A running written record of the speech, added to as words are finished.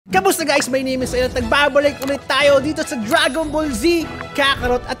Kamusta guys? My name is Ayla. Nagbabalik ulit tayo dito sa Dragon Ball Z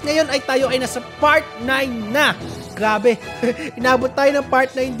Kakarot. At ngayon ay tayo ay nasa part 9 na. Grabe, inabot tayo ng part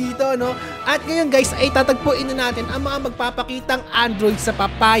 9 dito, no? At ngayon guys ay tatagpuin na natin ang mga magpapakitang android sa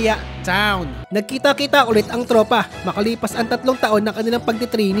Papaya Town. Nagkita-kita ulit ang tropa makalipas ang 3 taon ng kanilang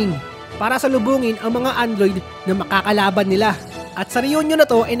pagtitraining para salubungin ang mga android na makakalaban nila. At sa reunion na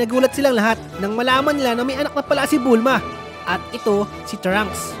to ay nagulat silang lahat nang malaman nila na may anak na pala si Bulma. At ito si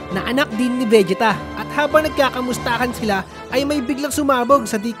Trunks, na anak din ni Vegeta. At habang nagkakamustahan sila, ay may biglang sumabog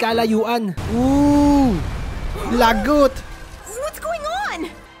sa di kalayuan. Ooh! Lagot! What's going on?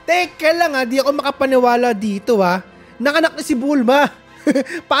 Teka lang di ako makapaniwala dito Nakanak na si Bulma.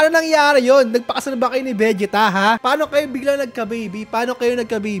 Paano nangyari yon? Nagpakasal ba kayo ni Vegeta Paano kayo biglang nagka-baby? Paano kayo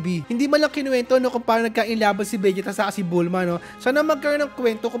nagka-baby? Hindi man lang kinuwento kung paano nagkainlaban si Vegeta sa si Bulma Sana magkaroon ng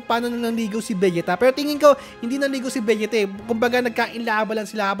kwento kung paano nanligaw si Vegeta. Pero tingin ko hindi nanligaw si Vegeta Kumbaga nagkainlaban lang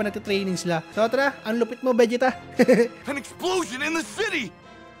sila habang nagtitraining sila. So tara, ang lupit mo Vegeta. An explosion in the city.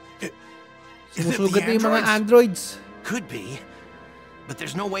 Sumusugat na yung mga androids. Could be, but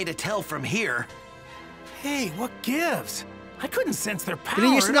there's no way to tell from here. Hey, what gives? I couldn't sense their power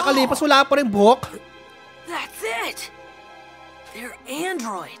 3 years at na all. kalipas, wala pa rin buhok. That's it. They're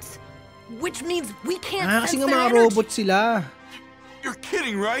androids, which means we can't Kasi sense nga their mga energy. robot sila. You're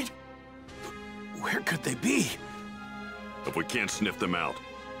kidding, right? Where could they be? If we can't sniff them out,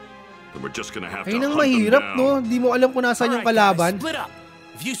 then we're just gonna have to Ayun ang hunt them mahirap, down. Di mo alam kung nasaan yung kalaban. Guys, split up.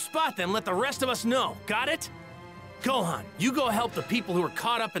 If you spot them, let the rest of us know. Got it? Gohan, you go help the people who were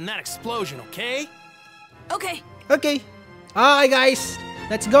caught up in that explosion, okay? Okay. Okay. Okay guys,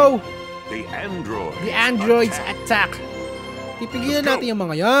 let's go. The androids. The androids attack. Tipigilan natin yung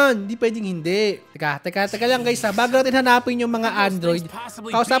mga yan. Hindi pwedeng hindi. Teka lang guys Bago natin hanapin yung mga android,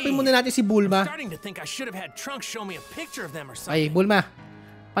 kausapin muna natin si Bulma. Ay, Bulma.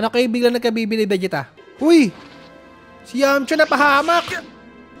 Paano kayo biglang nagkabibili Vegeta? Uy! Si Yamcha napahamak!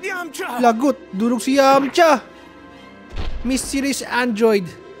 Lagot! Durog si Yamcha! Mysterious android.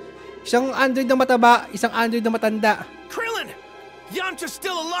 Isang android na mataba, isang android na matanda. KRILLIN! Yamcha's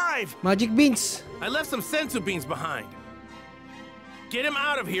still alive! Magic beans. I left some senzu beans behind. Get him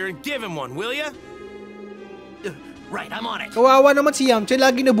out of here and give him one, will ya? Right, I'm on it. Kawawa naman si Yamcha,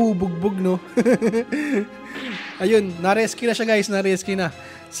 lagi nabubugbog, no? Ayun, na-rescue na siya guys, na-rescue na.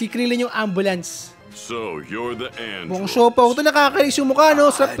 Si KRILLIN yung ambulance. So, you're the android. Mukhang sopa ko ito, nakakainis yung mukha,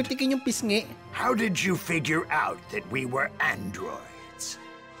 no? Sarap pitikin yung pisngi. How did you figure out that we were androids?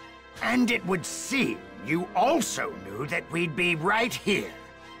 And it would seem you also knew that we'd be right here.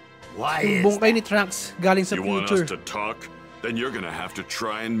 Why is Yung bungkay that? ni Trunks, galing sa You want future. us to talk? Then you're gonna have to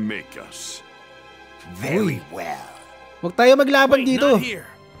try and make us. Very well. Huwag tayo maglaban Wait, dito. not here.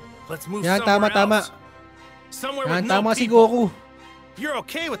 Let's move Yan, somewhere tama. else. Somewhere Yan, with no tama si people. Goku. You're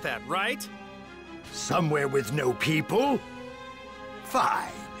okay with that, right? Somewhere with no people?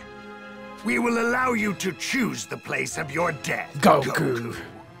 Fine. We will allow you to choose the place of your death, Goku.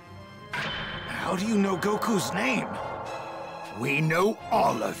 How do you know Goku's name? We know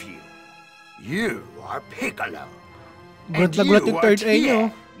all of you. You are Piccolo. Gulat na gulat yung third eye nyo.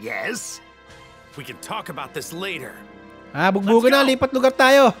 Yes? We can talk about this later. Bugbugan na, lipat lugar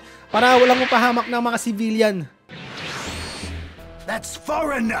tayo. Para walang mapahamak ng mga civilian. That's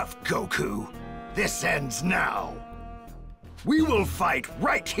far enough, Goku. This ends now. We will fight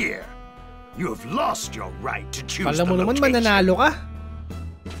right here. You have lost your right to choose Kala mo the naman location. mananalo ka.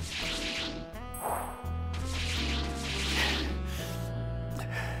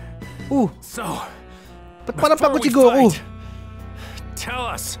 So, Ba't parang before pagod si we Goku? fight, tell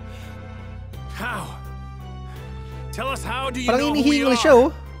us how. Tell us how do you Parang know who we hinihingal are? siya,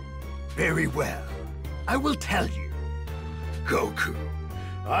 Very well. I will tell you. Goku,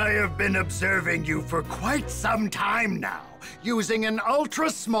 I have been observing you for quite some time now, using an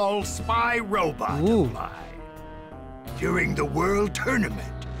ultra-small spy robot Ooh. of mine. During the World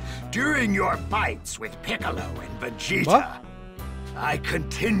Tournament, during your fights with Piccolo and Vegeta, I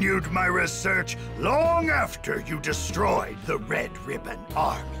continued my research long after you destroyed the Red Ribbon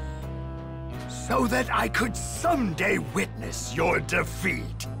Army, so that I could someday witness your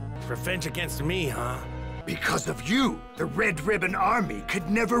defeat. Revenge against me, huh? Because of you, the Red Ribbon Army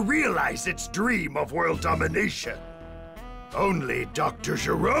could never realize its dream of world domination. Only Dr.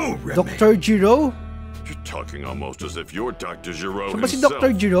 Gero remained. Dr. Gero? You're talking almost as if you're Dr. Gero Saan ba si himself.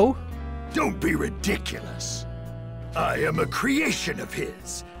 Dr. Gero? Don't be ridiculous. I am a creation of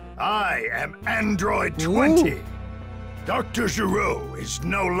his. I am Android 20. Dr. Gero is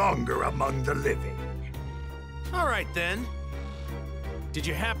no longer among the living. All right then. Did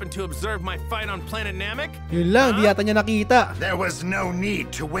you happen to observe my fight on planet Namek? Yun lang, di yata niya nakita. There was no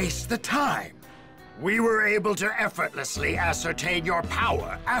need to waste the time. We were able to effortlessly ascertain your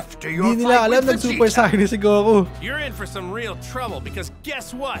power after your Di nila fight alam with nag-Super Vegeta. Saiyan si Goku. You're in for some real trouble because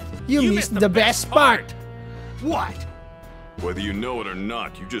guess what? You missed the best part. What? Whether you know it or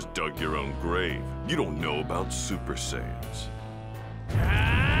not, you just dug your own grave. You don't know about Super Saiyans.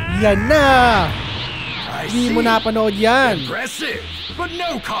 Yan na! I Di mo see. napanood yan. Impressive, but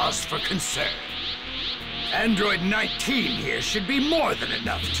no cause for concern. Android 19 here should be more than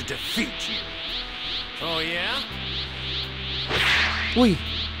enough to defeat you. Oh yeah? Uy.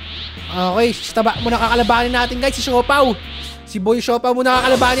 Okay, taba muna kakalabanin natin guys, si Siopaw. Si Boy Siopaw muna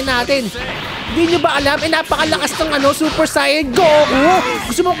kakalabanin natin. Hindi nyo ba alam? Napakalakas ng Super Saiyan Goku!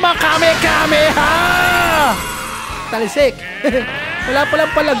 Gusto mo Kamehameha! Talisik. Wala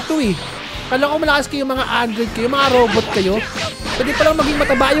palang palag to eh. Kala ko malakas kayo mga android kayo, mga robot kayo. Pwede palang maging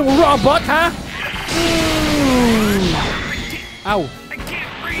mataba yung robot, ha? Ow.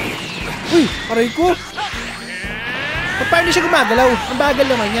 Uy, aray ko. Paano hindi siya gumagalaw? Ang bagal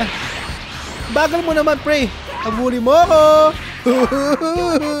naman niya. Bagal mo naman, pre. Habuli mo ako.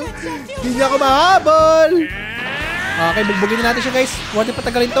 Hindi niya ako mahabol. Okay, bugbugin na natin siya, guys. Huwag natin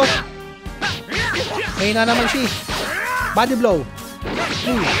patagalin to. Ngayon na naman siya. Body blow.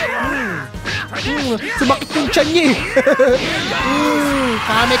 Sumakit yung tiyan niya eh.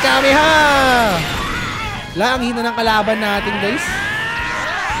 Kame-kameha. Lang hina ng kalaban natin, guys.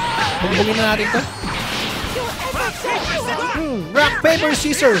 Bugbugin na natin to. Rock, paper,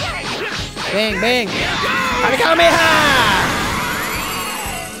 scissors. Bang, bang. Kame-kameha.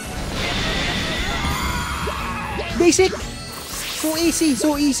 Basic. So easy,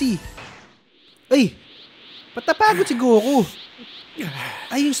 so easy. Ay, patapagod si Goku.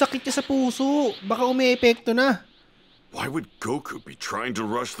 Ay, yung sakit niya sa puso. Baka ume-epekto na. Why would Goku be trying to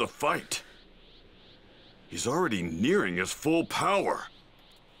rush the fight? He's already nearing his full power.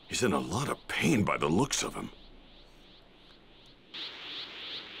 He's in a lot of pain by the looks of him.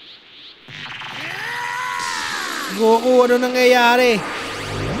 Goku, ano nangyayari?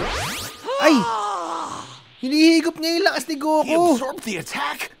 Ay! Hinihigop niya yung lakas ni He Goku. absorbed the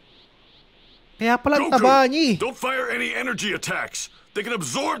attack? Kaya palang taba niya eh. Don't fire any energy attacks. They can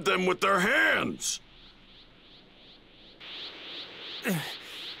absorb them with their hands.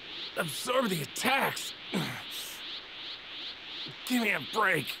 Absorb the attacks. Give me a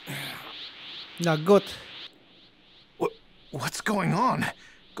break. Lagot. What's going on?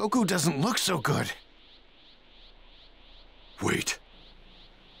 Goku doesn't look so good. Wait.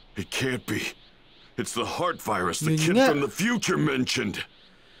 It can't be. It's the heart virus the Yun kid nga. from the future mentioned.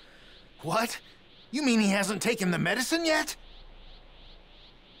 What? You mean he hasn't taken the medicine yet?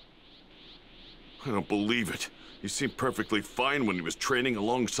 I don't believe it. He seemed perfectly fine when he was training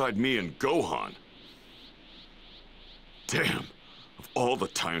alongside me and Gohan. Damn. Of all the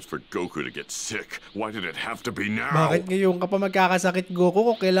times for Goku to get sick, why did it have to be now? Bakit ngayon ka pa magkakasakit, Goku,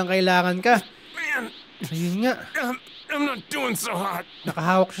 kung kailan kailangan ka? Man, Ayun nga. I'm not doing so hot.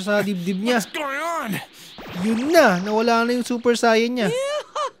 Nakahawak siya sa dibdib niya. What's going on? Yun na. Nawala na yung Super Saiyan niya.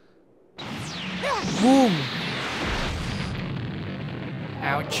 Boom.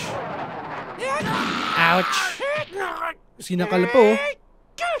 Ouch. Ouch. Sinakal pa oh.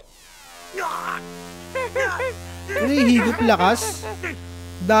 Nanihigop lakas.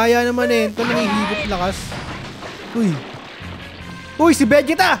 Daya naman eh. Ito nanihigop lakas. Uy. Uy, si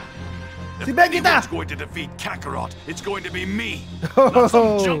Vegeta! Si Vegeta! If anyone's going to defeat Kakarot, it's going to be me. Oh. Not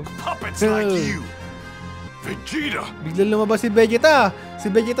some junk puppets like you. Vegeta! Biglang lumabas si Vegeta. Si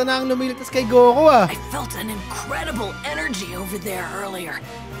Vegeta na ang lumilitas kay Goku ah. I felt an incredible energy over there earlier,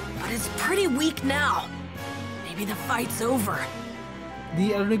 but it's pretty weak now. Maybe the fight's over.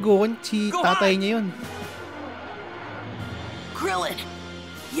 Di ano ni Goku, si tatay niya yun. Krillin!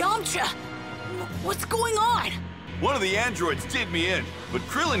 Yamcha! What's going on? One of the androids did me in, but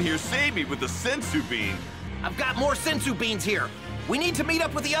Krillin here saved me with the sensu bean. I've got more sensu beans here. We need to meet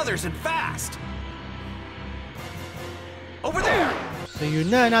up with the others and fast. Over there! So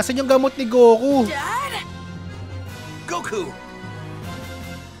yun na, nasan yung gamot ni Goku? Dad? Goku!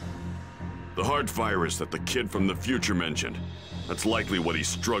 The heart virus that the kid from the future mentioned. That's likely what he's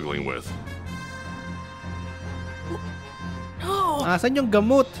struggling with. No! Nasan yung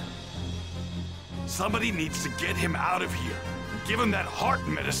gamot? Somebody needs to get him out of here. Give him that heart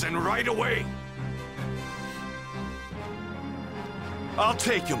medicine right away. I'll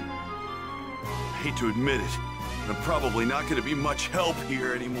take him. I hate to admit it. I'm probably not going to be much help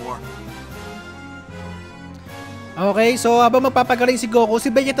here anymore. Okay, so habang magpapagaling si Goku,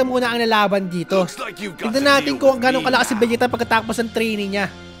 si Vegeta muna ang lalaban dito. Tignan natin kung gano'ng kalakas si Vegeta pagkatapos ng training niya.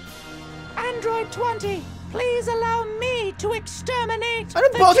 Android 20, please allow me to exterminate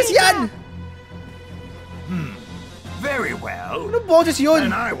Anong boses yan? Very well. Anong boses yun?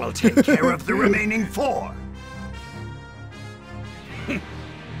 Then I will take care of the remaining 4.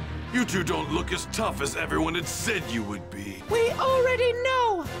 You two don't look as tough as everyone had said you would be. We already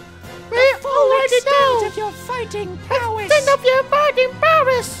know We the full already extent know. of your fighting prowess. of your fighting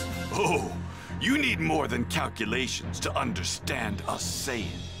prowess. Oh, you need more than calculations to understand us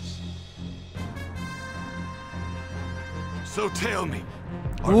Saiyans. So tell me,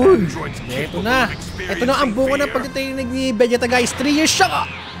 are Uy, androids eto capable na. of Ito na ang experiencing bunga ng fear? pagtitraining ni Vegeta, guys. 3 years siya.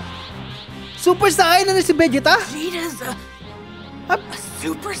 Super Saiyan na rin si Vegeta. Vegeta's a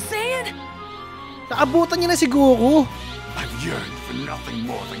Super Saiyan? Naabutan niya na si Goku. I've yearned for nothing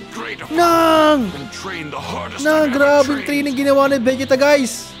more than greater Nang! and trained the hardest Nang, I've ever grabe yung trained. training ginawa ni Vegeta,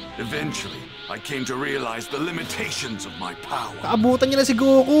 guys. Eventually, I came to realize the limitations of my power. Naabutan niya na si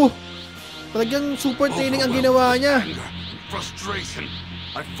Goku. Talagang super training ang ginawa niya. Anger and frustration,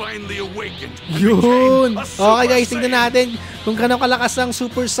 I finally awakened and Yun. became a Super Okay, guys, tignan Saiyan. natin kung gano'ng kalakas ang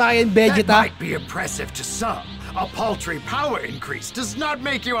Super Saiyan That Vegeta. might be impressive to some. A paltry power increase does not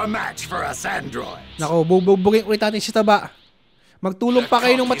make you a match for us androids. Nako, bubugin ulit natin si Taba. Magtulong pa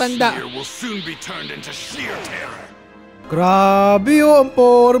kayo ng matanda. That will soon be turned into sheer terror. Grabe oh, ang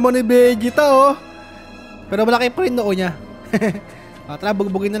forma ni Vegeta oh. Pero malaki pa rin noo niya. Tara,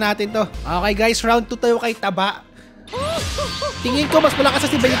 bugbugin na natin to. Okay guys, round 2 tayo kay Taba. Tingin ko mas malakas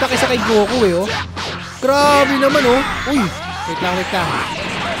si Vegeta kaysa kay Goku eh oh. Grabe naman oh. Uy, wait lang.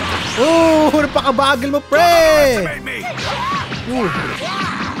 Oh, napakabagal mo pre. Underestimate me.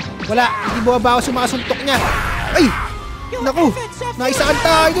 Wala, hindi bumabawas yung mga suntok niya. Ay! Naku, naisaan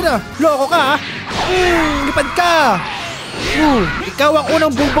tayo dun ah. Loko ka ha. Lipad ka. Ikaw ang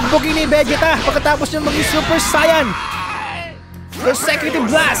unang bubugbugin ni Vegeta pagkatapos niya maging Super Saiyan. Consecutive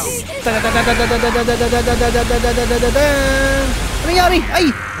blast. Ano nangyari?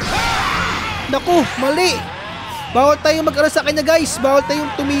 Ay! Naku, mali. Bawal tayong mag-aral sa kanya guys. Bawal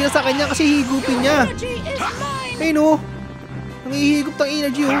tayong tumira sa kanya kasi higupin niya. Ayun oh. Nangihigop ng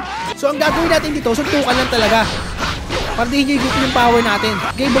energy oh. So ang gagawin natin dito, suntukan lang talaga. Para di higupin yung power natin.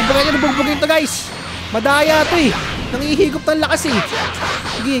 Okay, bugbugin to guys. Madaya to eh. Nangihigop ng lakas eh.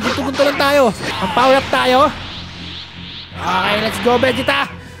 Sige, gunto-gunto lang tayo. Ang power up tayo. Okay, let's go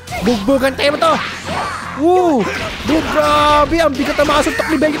Vegeta. Bugbugan tayo mo to. Woo! Boom, grabe. Ang bigat ng mga suntok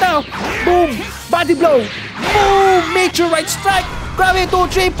ni Vegeta oh. Boom! Body blow. Boom! Meteorite strike. Grabe, 2,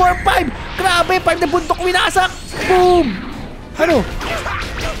 3, 4, 5. Grabe, 5 na bundok winasak. Boom! Ano?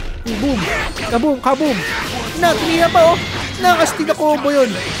 Boom! Kaboom! Kaboom! Tumira pa oh. Nakastig na combo yun.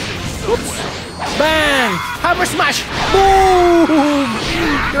 Oops! Bang! Hammer smash! Boom!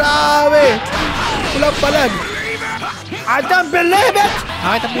 Grabe! Walang palag. I don't believe it!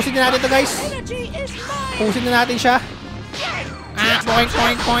 Okay, tapusin na natin to guys. Tapusin na natin siya.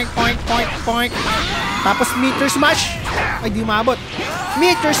 Point. Tapos meteor smash. Ay, di umabot.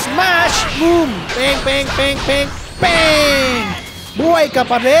 Meteor smash! Boom! Peng! Buhay ka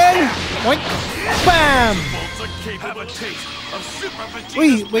pa rin! Point! Bam!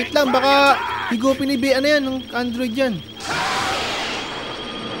 Uy, wait lang. Baka higupin ni B. Ano yan? Ng Android yan.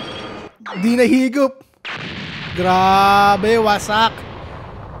 Di na higup. Grabe, wasak.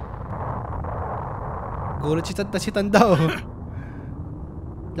 Gulat si Tanda oh.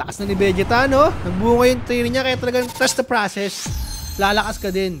 Lakas na ni Vegeta, no? Nagbunga yung training niya kaya talagang trust the process. Lalakas ka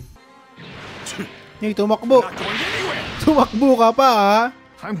din. Hey, tumakbo. Tumakbo ka pa, ha?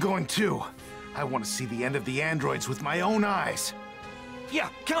 I'm going too. I want to see the end of the androids with my own eyes. Yeah,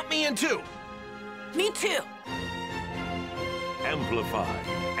 count me in too. Me too. Amplify.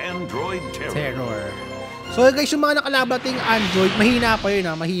 Android terror. Terror. So guys, yung mga nakalabating Android, mahina pa yun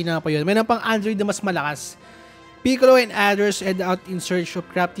ha, mahina pa yun. Mayroon pang Android na mas malakas. Piccolo and others head out in search of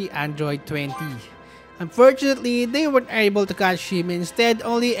crafty Android 20. Unfortunately, they weren't able to catch him, instead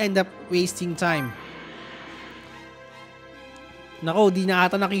only end up wasting time. Nako, di na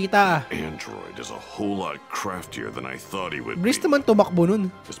ata nakita. Android is a whole lot craftier than I thought he would be. Bris naman tumakbo nun.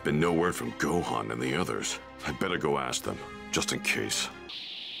 There's been no word from Gohan and the others. I'd better go ask them, just in case.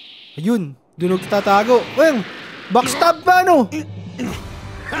 Ayun, doon nagtatago. Well, backstab ba no?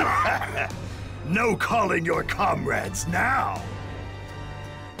 No calling your comrades now.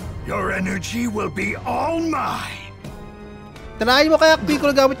 Your energy will be all mine. Tanahin mo kaya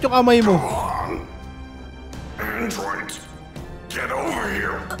Piccolo gamit yung kamay mo. Androids, get over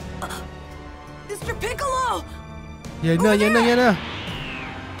here. Mr. Piccolo! Yan na.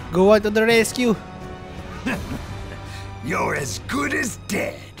 Go on to the rescue. you're as good as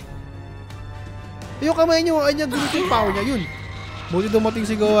dead. Yung kamay niyo, ay niya, ganito yung power niya, yun. Buti dumating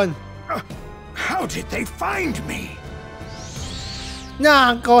si Gohan. How did they find me?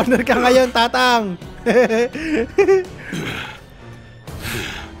 Corner ka ngayon, Tatang.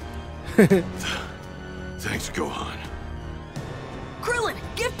 Thanks, Gohan. Krillin,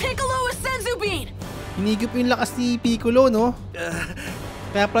 give Piccolo a Senzu Bean! Hinigip yung lakas ni Piccolo, no?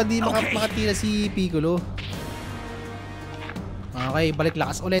 Kaya pala di makatira si Piccolo. Okay, balik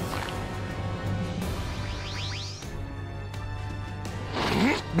lakas ulit.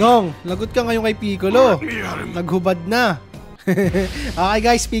 Nong, lagot ka ngayon kay Piccolo. Naghubad na. Okay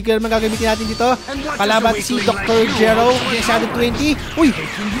guys, Piccolo naman gagamitin natin dito. Kalaban si Dr. Gero, Shadow 20. Uy!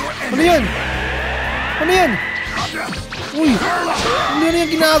 Ano yun? Ano yan? Uy! Ano yan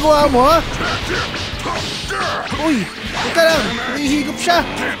yung ginagawa mo, ha? Uy! Teka lang, nahihigop siya.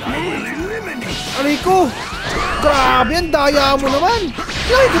 Aray ko! Grabe, ang daya mo naman.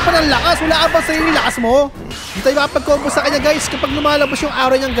 Nahigop pa ng lakas. Wala ka bang sarili lakas mo? Hindi tayo mapag-combo sa kanya guys. Kapag lumalabas yung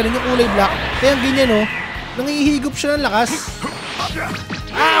aura niyang ganun, yung kulay black. Kaya ganyan, no? Nangihigop siya ng lakas.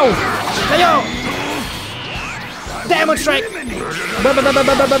 Ow! Kayo! Demon Strike!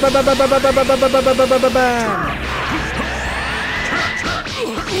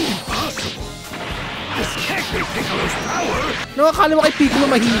 Nakakala mo kay Piccolo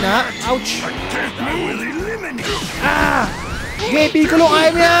mahina? Ouch! Ah! Okay, Piccolo,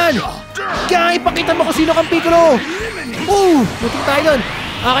 kaya mo yan! Kaya ipakita mo kung sino kang Piccolo! Buting tayo dun!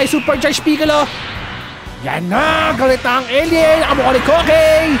 Okay, Supercharge Piccolo! Yan na! Galit na ang alien! Nakamukha ni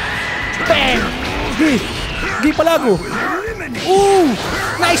Kokey! Bang! Gi palago!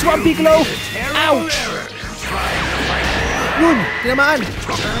 Nice one, Piccolo! Ouch! Yun! Tinamaan!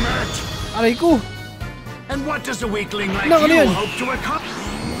 Aray ko! And what does a weakling like No, you yun? hope to accomplish?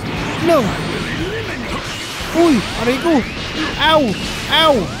 No! Uy! Aray ko! Ow!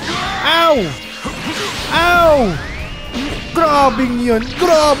 Ow! Ow! Ow! Grabing yun!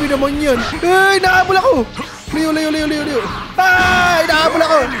 Grabe naman yun! Ay! Nahabol ako! Liyo! Ay! Nahabol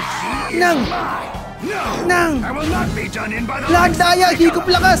ako! Nang! I will not be done in by the Lahat daya! Higop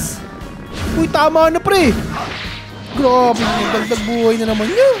lakas! Uy! Tama na pre! Grabe yun! Dagdag buhay na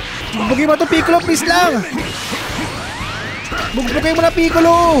naman yun! Bugbugin mo ito, Piccolo! Please lang! Bugbugin mo na,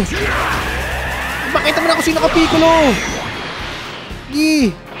 Piccolo! Bakit mo na kung sino ka, Piccolo!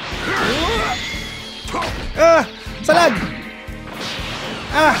 Gi! Salag!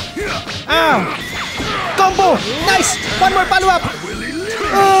 Combo! Nice! One more follow-up!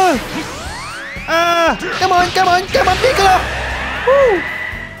 Come on, Piccolo! Woo!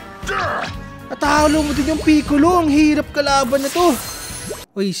 Natalo mo din yung Piccolo. Ang hirap kalaban na to.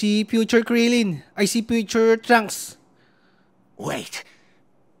 Uy, si Future Krillin. Ay, si Future Trunks. Wait.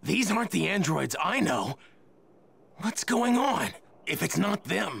 These aren't the androids I know. What's going on? If it's not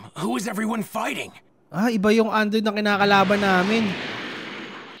them, who is everyone fighting? Iba yung android na kinakalaban namin.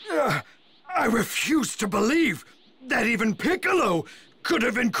 I refuse to believe that even Piccolo could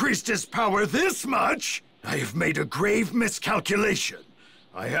have increased his power this much. I have made a grave miscalculation.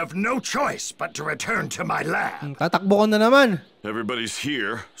 I have no choice but to return to my lab. Tatakbo ko na naman. Everybody's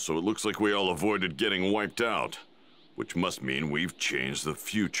here, so it looks like we all avoided getting wiped out. Which must mean we've changed the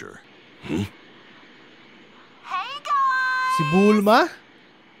future. Hey guys! Si Bulma?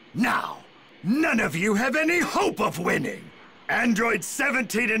 Now, none of you have any hope of winning. Androids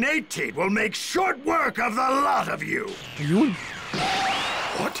 17 and 18 will make short work of the lot of you. Ayun.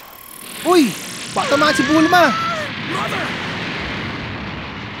 What? Uy! Baka naman si Bulma!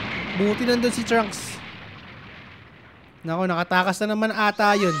 Buti nandun si Trunks. Nako, nakatakas na naman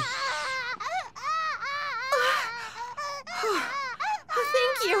ata yun.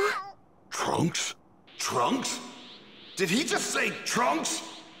 Thank you. Trunks? Trunks? Did he just say Trunks?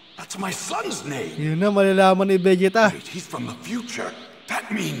 That's my son's name. Yun na, malalaman ni Vegeta. Wait, he's from the future. That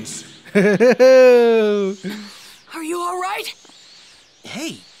means... Are you alright?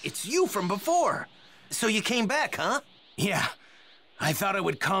 Hey, it's you from before. So you came back, huh? Yeah. I thought I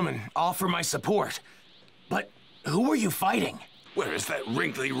would come and offer my support. But who were you fighting? Where is that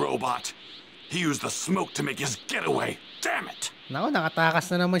wrinkly robot? He used the smoke to make his getaway. Damn it! Nako, nakatakas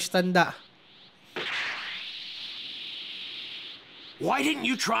na naman si Tanda. Why didn't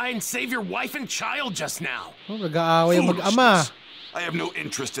you try and save your wife and child just now? Nag-aaway ang mag-ama. I have no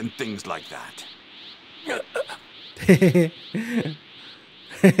interest in things like that.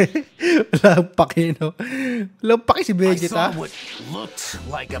 Walang paki, no? Walang paki si I Vegeta. saw what looked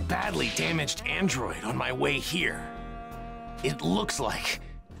like a badly damaged android on my way here. It looks like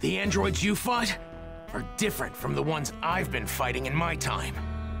the androids you fought are different from the ones I've been fighting in my time.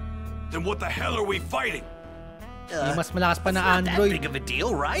 Then what the hell are we fighting? Yung mas malakas pa na Not that android. big of a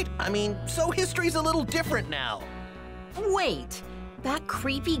deal, right? I mean, so history's a little different now. Wait, that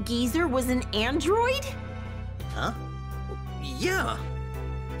creepy geezer was an android? Huh? Yeah.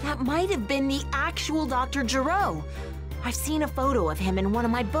 That might have been the actual Dr. Gero. I've seen a photo of him in one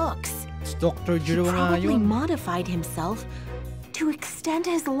of my books. It's Dr. He Gero nga probably yun. modified himself to extend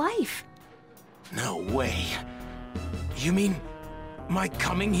his life. No way. You mean my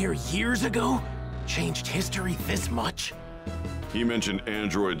coming here years ago changed history this much? He mentioned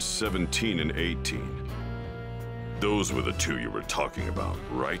androids 17 and 18. Those were the two you were talking about,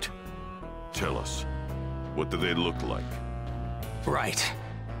 right? Tell us, what do they look like? Right.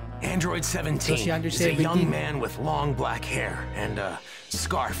 Android 17 So si Android is a young 17. man with long black hair and a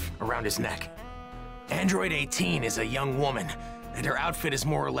scarf around his neck. Android 18 is a young woman, and her outfit is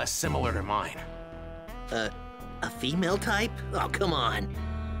more or less similar to mine. A female type? Oh, come on.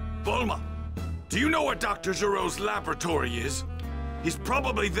 Bulma, do you know where Dr. Gero's laboratory is? He's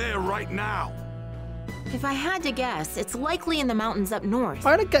probably there right now. If I had to guess, it's likely in the mountains up north.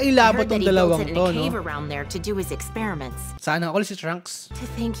 Parang I nagkailabot heard that tong he built dalawang it in to, a cave no? around there to do his experiments. Sana all si Trunks. To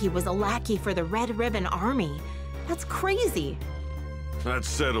think he was a lackey for the Red Ribbon Army. That's crazy. That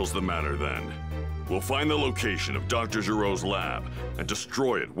settles the matter then. We'll find the location of Dr. Gero's lab and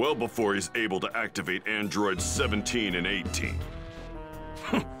destroy it well before he's able to activate androids 17 and 18.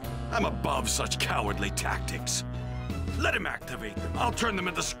 I'm above such cowardly tactics. Let him activate them. I'll turn them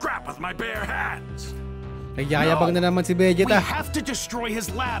into scrap with my bare hands. Nagyayabang na naman si We Vegeta. have to destroy his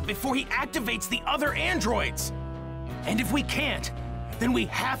lab before he activates the other androids. And if we can't, then we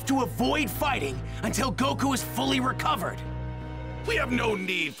have to avoid fighting until Goku is fully recovered. We have no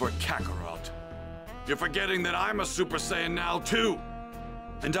need for Kakarot. You're forgetting that I'm a Super Saiyan now too.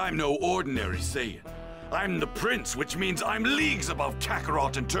 And I'm no ordinary Saiyan. I'm the Prince, which means I'm leagues above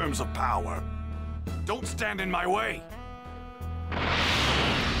Kakarot in terms of power. Don't stand in my way.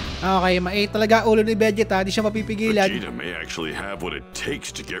 Okay, mait talaga ulo ni Vegeta. Di siya mapipigilan. Vegeta may actually have what it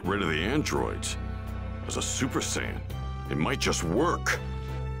takes to get rid of the androids. As a Super Saiyan, it might just work.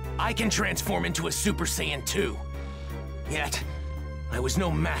 I can transform into a Super Saiyan too. Yet, I was no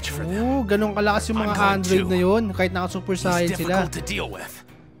match for them. Oo, ganun kalakas yung mga I'm going android to. na yun. Kahit naka-super He's saiyan sila. difficult to deal with,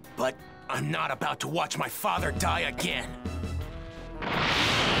 but I'm not about to watch my father die again.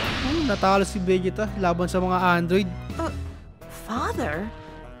 Natalo si Vegeta laban sa mga android. Father?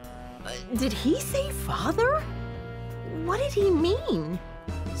 Did he say father? What did he mean?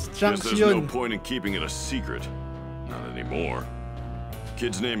 Trunks Guess there's no yun. point in keeping it a secret. Not anymore.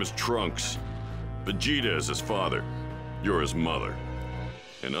 Kid's name is Trunks. Vegeta is his father. You're his mother.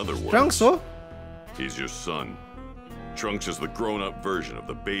 In other words, Trunks, oh? he's your son. Trunks is the grown-up version of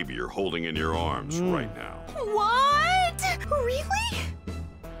the baby you're holding in your arms right now. What? Really?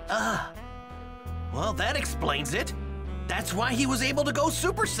 Well, that explains it. That's why he was able to go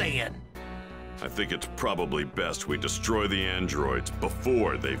Super Saiyan. I think it's probably best we destroy the androids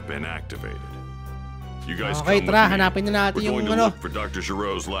before they've been activated. You guys Okay, come tara, with me. hanapin na natin We're yung going to ano, look for Dr.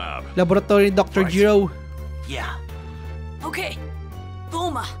 Gero's lab. laboratory ni Dr. Right. Gero. Yeah. Okay,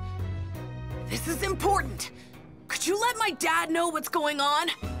 Bulma. This is important. Could you let my dad know what's going on?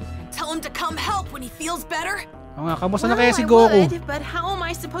 Tell him to come help when he feels better? O nga, kamusta na kaya si Goku? But how am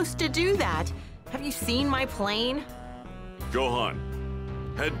I supposed to do that? Have you seen my plane? Gohan,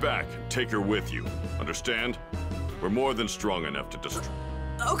 head back and take her with you. Understand? We're more than strong enough to destroy.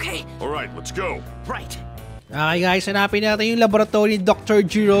 Okay. All right, let's go. Right. Okay guys, hanapin natin yung laboratory ni Dr.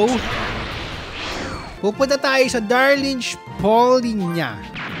 Gero. Pupunta tayo sa Darlin's Polinia.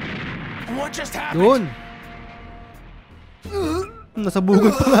 What just happened? Doon.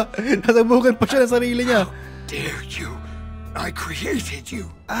 Nasabugan pa nga. Nasabugan pa siya ng sarili niya. Dare you? I created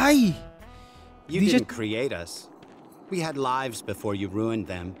you. Ay! You Di siya- didn't create us. We had lives before you ruined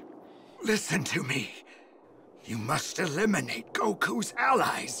them. Listen to me. You must eliminate Goku's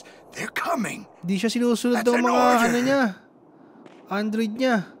allies. They're coming. Di siya sinusunod That's ng an mga order. ano niya. Android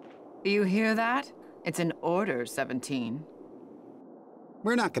niya. You hear that? It's an order, 17.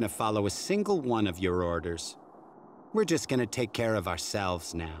 We're not going to follow a single one of your orders. We're just going to take care of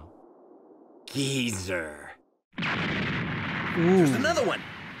ourselves now. Geezer. There's another one.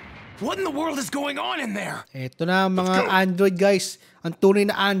 What in the world is going on in there? Ito na ang mga android guys. Ang tunay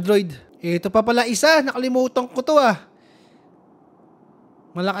na android. Ito pa pala isa. Nakalimutan ko to ah.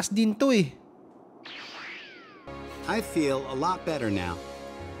 Malakas din to eh. I feel a lot better now.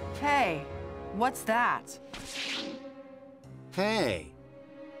 Hey, what's that? Hey.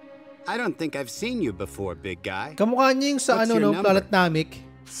 I don't think I've seen you before, big guy. Kamukha niya yung sa What's ano your no, number? Planet Namek.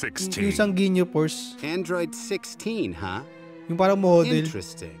 16. Yung isang Ginyu Force. Android 16, huh? Yung parang model.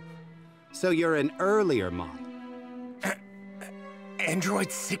 Interesting. So you're an earlier model.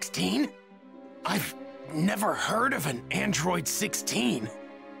 Android 16? I've never heard of an Android 16.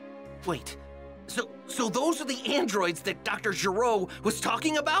 Wait, so those are the androids that Dr. Gero was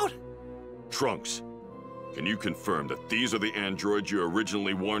talking about? Trunks, can you confirm that these are the androids you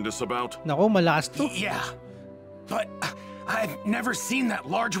originally warned us about? Nako, malakas to. Yeah, but I've never seen that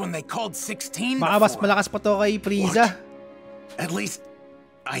large one they called 16 Baka mas before. malakas pa to kay Frieza. At least,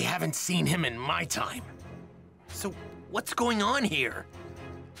 I haven't seen him in my time. So, what's going on here?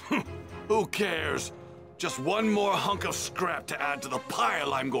 Who cares? Just one more hunk of scrap to add to the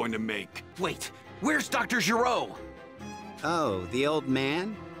pile I'm going to make. Wait, where's Dr. Gero? Oh, the old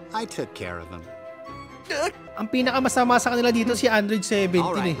man? I took care of him. Ang pinakamasama sa kanila dito si Android 17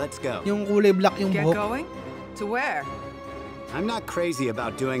 Alright, eh. let's go. Yung kulay black yung Get buhok. going? To where? I'm not crazy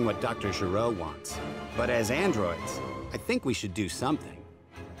about doing what Dr. Gero wants, but as androids, I think we should do something.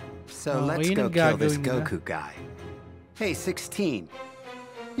 So let's yun go ang kill this gagawin nila. Goku guy. Hey, 16.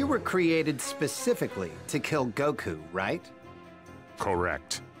 You were created specifically to kill Goku, right?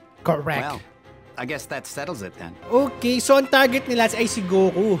 Correct. Correct. Well, I guess that settles it then. Okay, so ang target nila ay si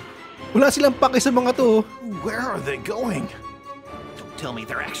Goku. Wala silang pake sa mga to. Where are they going? Don't tell me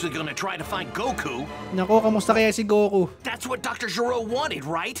they're actually gonna try to find Goku. Nako, kamusta kaya si Goku? That's what Dr. Gero wanted,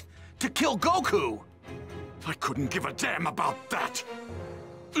 right? To kill Goku. I couldn't give a damn about that.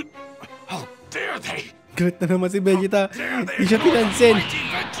 How dare they? Galit na naman si Vegeta. Hindi siya pinansin.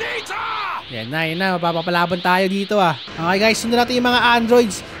 Yan na. Mapapalaban tayo dito ah. Okay guys, sunod natin yung mga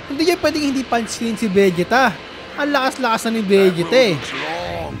androids. Hindi niya pwedeng hindi pansinin si Vegeta. Ang lakas-lakas na ni Vegeta eh.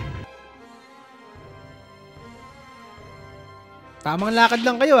 Tamang lakad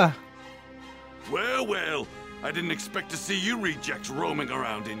lang kayo ah. Well, I didn't expect to see you rejects roaming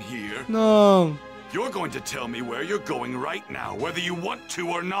around in here. No. You're going to tell me where you're going right now, whether you want to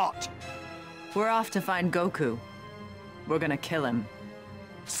or not. We're off to find Goku. We're gonna kill him.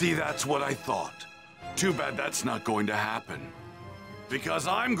 See, that's what I thought. Too bad that's not going to happen. Because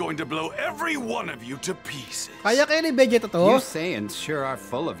I'm going to blow every one of you to pieces. Kaya ni Vegeta to? You Saiyans sure are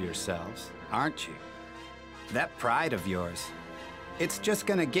full of yourselves, aren't you? That pride of yours, it's just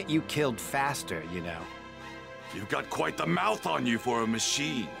gonna get you killed faster, you know. You've got quite the mouth on you for a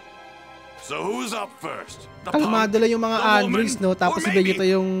machine. So who's up first? The Kalmado lang yung mga androids, no? Tapos si Vegeta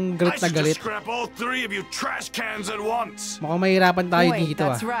yung galit na galit. Scrap all three of you trash cans at once. Mukhang mahirapan tayo Wait, dito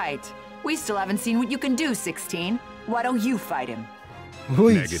ah. that's right. We still haven't seen what you can do, 16. Why don't you fight him?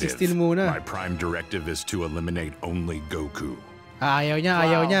 Uy, Negative. 16 muna. My prime directive is to eliminate only Goku. Ayaw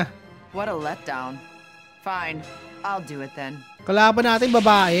niya. What a letdown. Fine, I'll do it then. Kalaban natin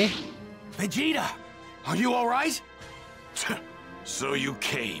babae. Vegeta, are you all right? So you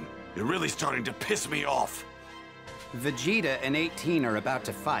came. You're really starting to piss me off. Vegeta and 18 are about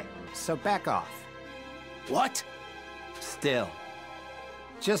to fight, so back off. What? Still,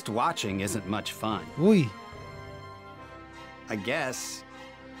 just watching isn't much fun. Uy. I guess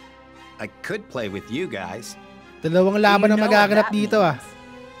I could play with you guys. Dalawang laban You na know magaganap what that dito ah.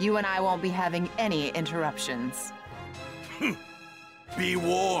 means. You and I won't be having any interruptions. Be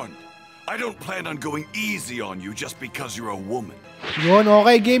warned. I don't plan on going easy on you just because you're a woman. Yun,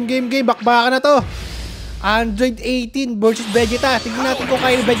 okay. Game. Bakbakan na to. Android 18 versus Vegeta. Tingnan natin kung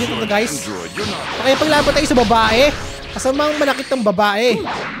kaya ni Vegeta to, guys. Okay, paglaban tayo sa babae. Kasamang manakit ng babae.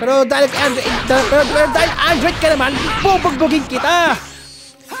 Pero dahil Android ka naman, bubugbugin kita.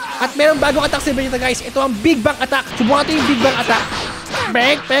 At merong bagong attack si Vegeta, guys. Ito ang Big Bang Attack. Subukan natin yung Big Bang Attack.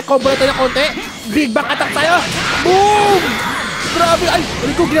 Combo natin ng konti. Big Bang Attack tayo. Boom! Grabe, ay,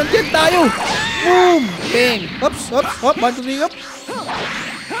 ginantiyan tayo. Boom! Bang! Oops, 1, 2, 3, up.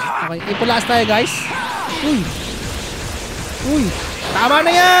 Okay, ipulaas tayo, guys. Uy, tama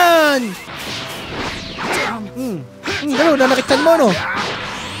na yan! Gano'n, nanakitan mo, no?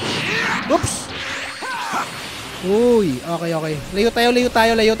 Oops! Uy, okay. Layo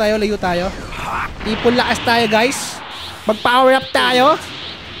tayo. Ipulaas tayo, guys. Mag-power up tayo.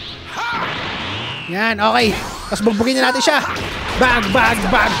 Yan, okay. Tapos bugbugin na natin siya. Bag.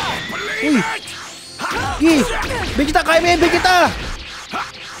 Uy. Vegeta, kaya mo yan, Vegeta.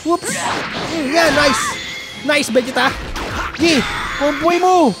 Whoops. Yan, nice, Vegeta. Pumpuy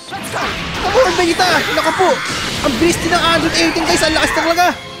mo. Come on, Vegeta. Naku po. Ang bilis din ng Android 18, guys. Ang lakas talaga.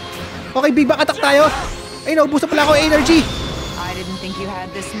 Okay, Big Bang Attack tayo. Ay, naubusan pala ako energy. I didn't think you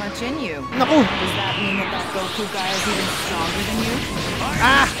had this much in you. Naku. Does that mean that Goku guy is even stronger than you?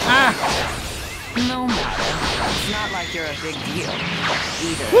 No matter. It's not like you're a big deal.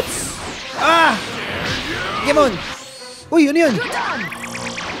 Either. Whoops. Come on. Uy, ano yun?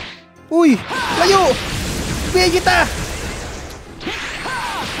 Uy, layo. Vegeta.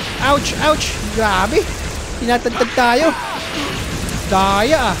 Ouch. Grabe. Tinatagtag tayo.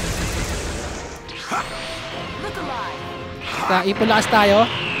 Daya ah. Ipulakas tayo.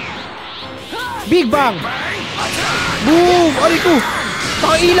 Big Bang! Boom! Aray ko!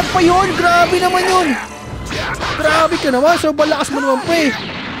 Nakailang pa yun! Grabe naman yun! Grabe ka naman! So balakas mo naman pa eh!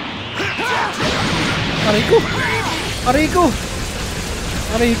 Aray ko! Aray ko!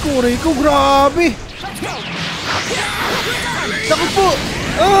 Aray ko! Aray ko! Grabe! Sakot po!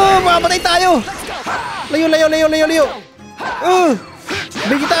 Mamamatay tayo! Layo! Layo! Layo! Layo! Layo!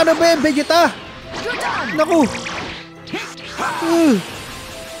 Vegeta ano ba yan? Vegeta! Naku!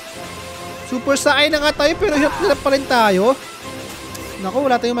 Super Saiyan na nga tayo pero hirap pa rin tayo. Naku,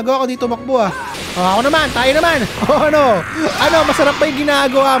 wala tayong magawa kung dito makbo ah. Ako naman, tayo naman. Ano, masarap ba yung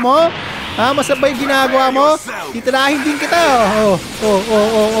ginagawa mo? Ha, masarap ba yung ginagawa mo? Titirahin din kita.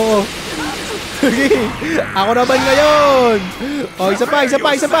 Okay, ako naman ngayon. Isa pa.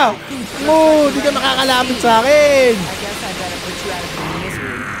 Di ka makakalapit sa akin.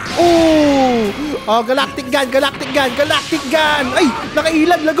 Galactic gun. Ay,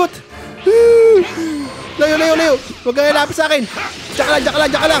 nakailag, lagot. Layo. Huwag kang ilapit sa akin.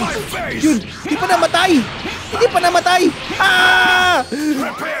 Tsaka lang. Yun, hindi pa namatay.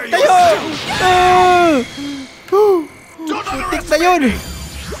 Tayo! Muntik na yun.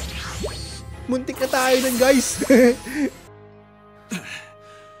 Muntik na tayo dun, guys.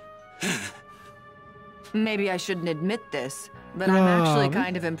 Maybe I shouldn't admit this, but I'm actually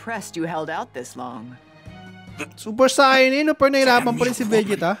kind of impressed you held out this long. Super Saiyan pero nahirapan pa rin si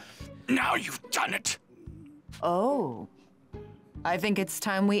Vegeta. Now you've done it. Oh. I think it's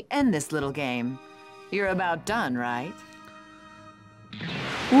time we end this little game. You're about done, right?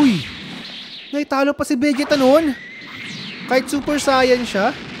 Uy! Naitalo pa si Vegeta noon. Kahit Super Saiyan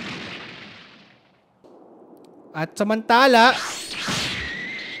siya. At samantala,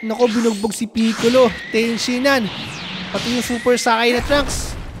 naku, binugbog si Piccolo. Tenshinan. Pati yung Super Saiyan na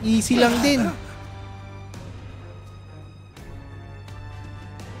Trunks, easy lang din.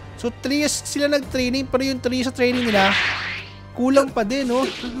 So 3 years sila nag-training, pero yung 3 years sa training nila, kulang pa din, oh.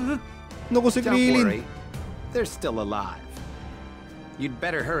 Naku, si Krillin. They're still alive. You'd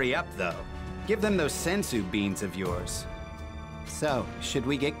better hurry up, though. Give them those sensu beans of yours. So, should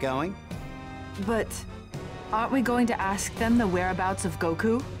we get going? But aren't we going to ask them the whereabouts of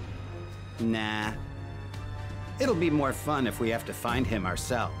Goku? Nah. It'll be more fun if we have to find him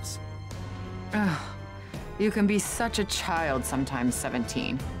ourselves. You can be such a child sometimes,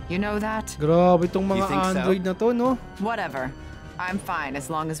 17. You know that? Grabe itong mga android na to, no? Whatever. I'm fine as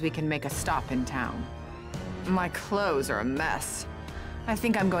long as we can make a stop in town. My clothes are a mess. I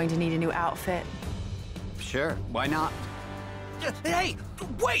think I'm going to need a new outfit. Sure, why not? Hey!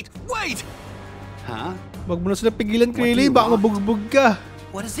 Wait! Huh? Wag mo na sila pigilan, Krillin. Baka mabugbog ka.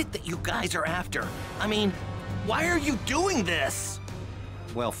 What is it that you guys are after? I mean, why are you doing this?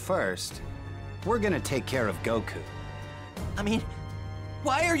 Well, first, we're gonna take care of Goku. I mean,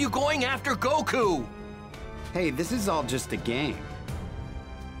 why are you going after Goku? Hey, this is all just a game.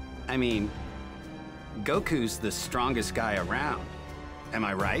 I mean, Goku's the strongest guy around. Am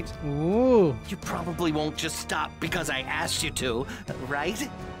I right? Ooh. You probably won't just stop because I asked you to, right?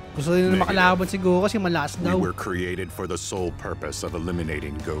 Gusto nila makalaban si Goku kasi malakas daw. We were created for the sole purpose of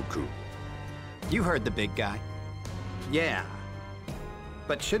eliminating Goku. You heard the big guy. Yeah.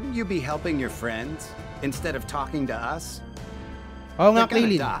 But shouldn't you be helping your friends instead of talking to us? Oo nga,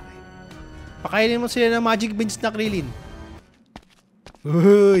 Krillin. Pakainin mo sila ng magic beans na, Krillin.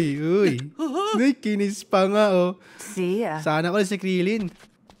 Uy. May kinis pa nga, oh. See ya. Sana ko si Krillin.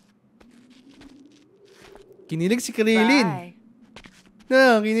 Kinilig si Krillin. Bye.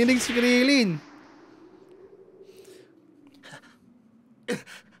 No, kinilig si Krillin.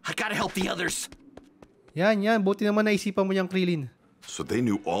 I gotta help the others. Yan. Buti naman naisipan mo yung Krillin. So they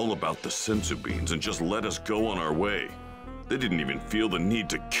knew all about the sensu beans and just let us go on our way. They didn't even feel the need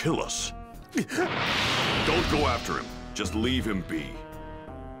to kill us. Don't go after him. Just leave him be.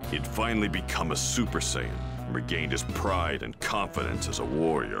 He'd finally become a Super Saiyan and regained his pride and confidence as a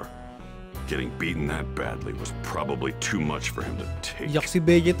warrior. Getting beaten that badly was probably too much for him to take. Yak si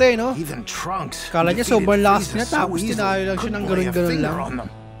Vegeta, no? Even Trunks. Kala niya sobrang lakas niya, tapos tinayo lang siya ng ganun-ganun lang.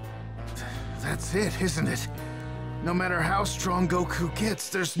 That's it, isn't it? No matter how strong Goku gets,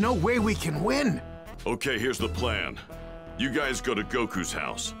 there's no way we can win. Okay, here's the plan. You guys go to Goku's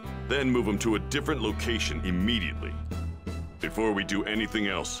house, then move him to a different location immediately. Before we do anything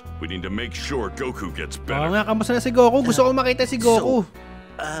else, we need to make sure Goku gets better. Oo nga, kamusta na si Goku? Gusto ko makita si Goku.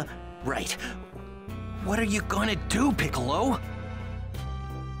 Right. What are you gonna do, Piccolo?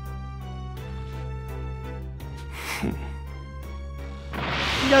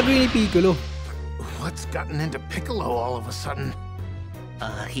 Ang gagawin ni Piccolo. What's gotten into Piccolo all of a sudden?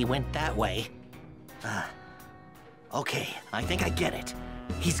 He went that way. Okay, I think I get it.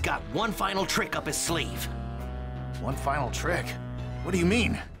 He's got one final trick up his sleeve. One final trick? What do you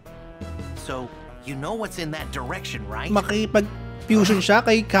mean? So, you know what's in that direction, right? Makipag-fusion siya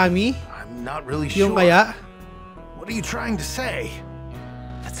kay Kami? I'm not really sure. Yung kaya? What are you trying to say?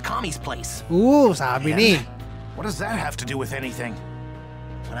 That's Kami's place. Ooh, sabi ni. What does that have to do with anything?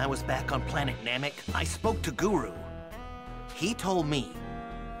 When I was back on planet Namek, I spoke to Guru. He told me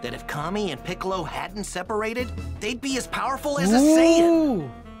that if Kami and Piccolo hadn't separated, they'd be as powerful as a Saiyan.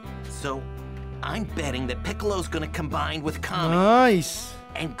 So, I'm betting that Piccolo's gonna combine with Kami. Nice.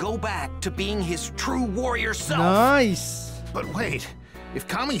 And go back to being his true warrior self. Nice. But wait, if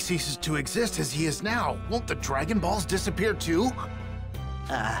Kami ceases to exist as he is now, won't the Dragon Balls disappear too?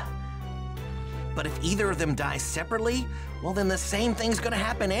 But if either of them dies separately, well then the same thing's gonna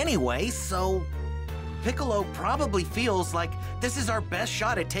happen anyway, so... Piccolo probably feels like this is our best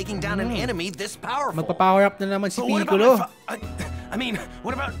shot at taking down an enemy this powerful. Magpa-power up na naman si But Piccolo.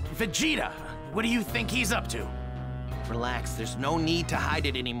 What about Vegeta? What do you think he's up to? Relax, there's no need to hide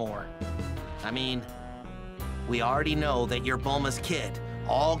it anymore. I mean, we already know that you're Bulma's kid,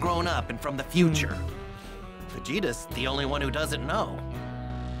 all grown up and from the future. Vegeta's the only one who doesn't know.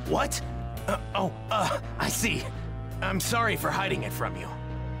 What? I see. I'm sorry for hiding it from you.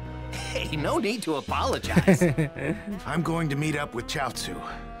 Hey, no need to apologize. I'm going to meet up with Chaozu.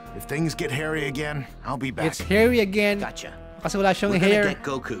 If things get hairy again, I'll be back. It's hairy again. Gotcha. Kasi wala siyang We're hair. gonna get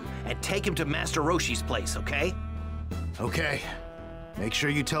Goku and take him to Master Roshi's place, okay? Okay. Make sure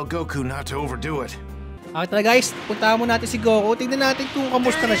you tell Goku not to overdo it. Okay tala guys, puntahan mo natin si Goku. Tingnan natin kung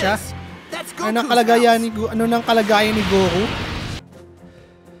kamusta na siya. That's Ano nang kalagayan ni Goku?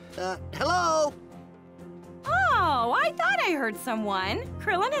 Hello? Oh, I thought I heard someone.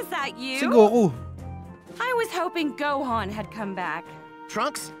 Krillin, is that you? Si Goku. I was hoping Gohan had come back.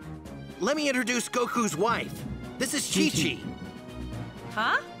 Trunks, let me introduce Goku's wife. This is Chi-Chi.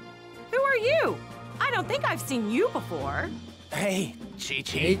 Huh? Who are you? I don't think I've seen you before. Hey,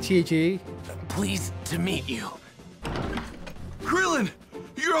 Chi-Chi. Hey, Chi-Chi. Pleased to meet you. Krillin,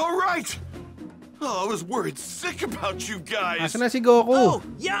 you're all right. Oh, I was worried sick about you guys. Asa na si Goku? Oh,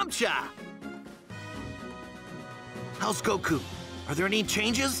 Yamcha! How's Goku? Are there any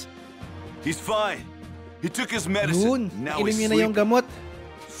changes? He's fine. He took his medicine. Yun, Now inom he's niya na yung sleeping. gamot.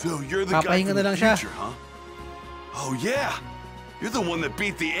 So you're the guy Papahinga from na the lang siya. future, huh? Oh yeah, you're the one that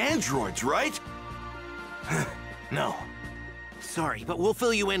beat the androids, right? No. Sorry, but we'll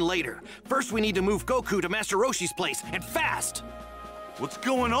fill you in later. First, we need to move Goku to Master Roshi's place, and fast! What's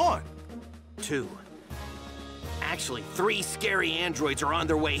going on? 2. Actually, 3 scary androids are on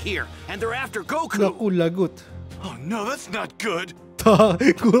their way here, and they're after Goku! Naku, lagot. Oh no, that's not good.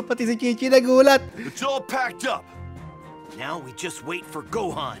 Pati si Chi-Chi nagulat. It's all packed up. Now we just wait for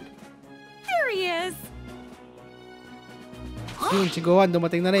Gohan. There he is. Yun, si Gohan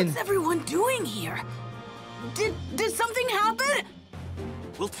dumating na rin. What's everyone doing here? Did something happen?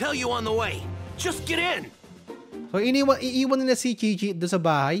 We'll tell you on the way. Just get in! So iiwan nila si Chi-Chi doon sa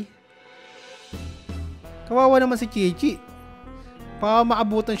bahay. Kawawa naman si Chi-Chi. Baka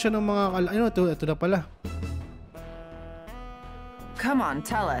maabutan siya ng mga... ito na pala. Come on,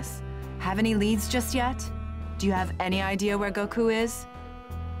 tell us. Have any leads just yet? Do you have any idea where Goku is?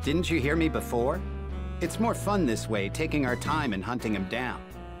 Didn't you hear me before? It's more fun this way, taking our time and hunting him down.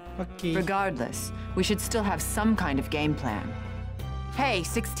 Okay. Regardless, we should still have some kind of game plan. Hey,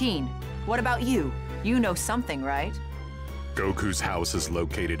 16. What about you? You know something, right? Goku's house is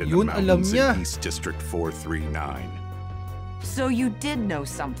located in Yun, the alam mountains niya. in East District 439. So you did know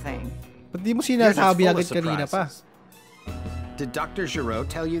something. Ba't di mo You're just sinasabi full of agad kanina pa? surprises. Did Dr. Giro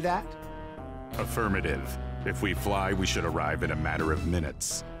tell you that? Affirmative. If we fly, we should arrive in a matter of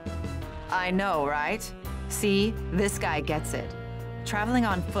minutes. I know, right? See, this guy gets it. Traveling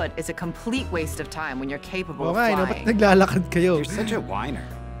on foot is a complete waste of time when you're capable of Okay, no, ba't flying. naglalakad kayo? You're such a whiner.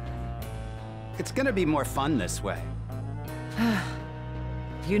 It's gonna be more fun this way.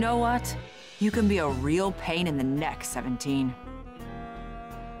 You know what? You can be a real pain in the neck, 17.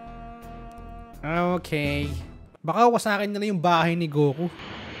 Okay. Baka wasakin nila yung bahay ni Goku.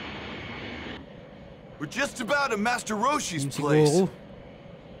 We're just about at Master Roshi's Si place. Goku.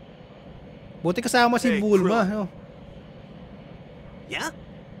 Buti kasama si Hey, Bulma. Krillin. No? Yeah?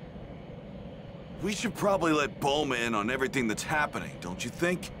 We should probably let Bulma in on everything that's happening, don't you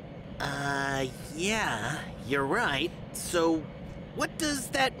think? Yeah, you're right. So, what does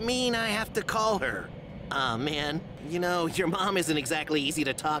that mean I have to call her? Aw, man, you know, your mom isn't exactly easy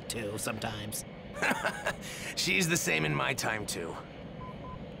to talk to sometimes. She's the same in my time, too.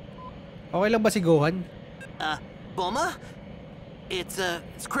 Okay lang ba si Gohan? Bulma? It's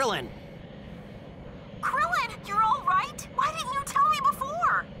Krillin. Krillin, you're all right? Why didn't you tell me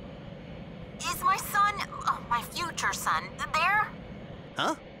before? Is my son, my future son, there?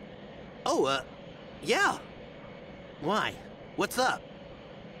 Huh? Oh, yeah. Why? What's up?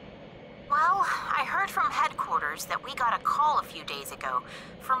 Well, I heard from headquarters that we got a call a few days ago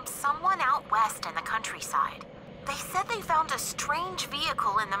from someone out west in the countryside. They said they found a strange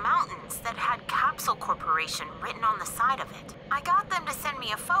vehicle in the mountains that had Capsule Corporation written on the side of it. I got them to send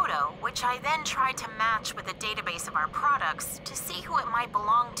me a photo, which I then tried to match with a database of our products to see who it might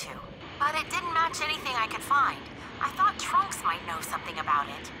belong to. But it didn't match anything I could find. I thought Trunks might know something about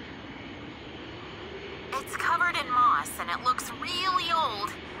it. It's covered in moss and it looks really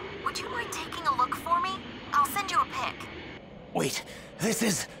old. Would you mind taking a look for me? I'll send you a pic. Wait, this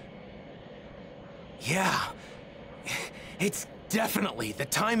is... Yeah. It's definitely the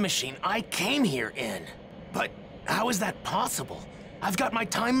time machine I came here in. But how is that possible? I've got my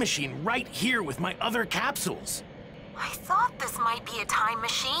time machine right here with my other capsules. I thought this might be a time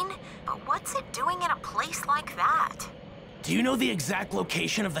machine, but what's it doing in a place like that? Do you know the exact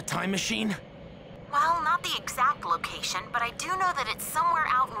location of the time machine? Well, not the exact location, but I do know that it's somewhere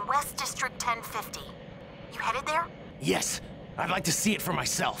out in West District 1050. You headed there? Yes. I'd like to see it for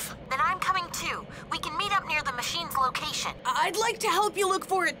myself. Then I'm coming too. We can meet up near the machine's location. I'd like to help you look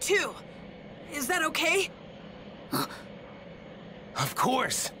for it too. Is that okay? Of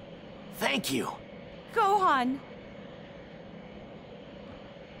course. Thank you. Gohan.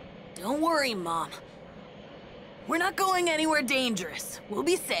 Don't worry, Mom. We're not going anywhere dangerous. We'll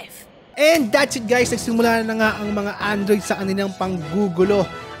be safe. And that's it guys, nagsimula na nga ang mga android sa kanilang panggugulo.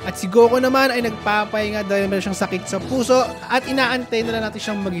 At si Goku naman ay nagpapahinga dahil meron siyang sakit sa puso at inaantay na lang natin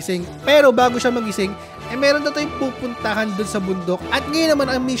siyang magising. Pero bago siya magising, meron na tayong pupuntahan dun sa bundok. At ngayon naman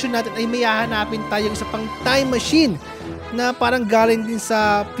ang mission natin ay may hahanapin tayong isa pang time machine na parang galing din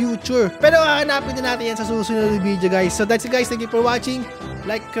sa future. Pero hahanapin din natin yan sa susunod na video guys. So that's it guys, thank you for watching.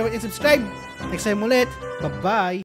 Like, comment, and subscribe. Next time ulit. Bye-bye.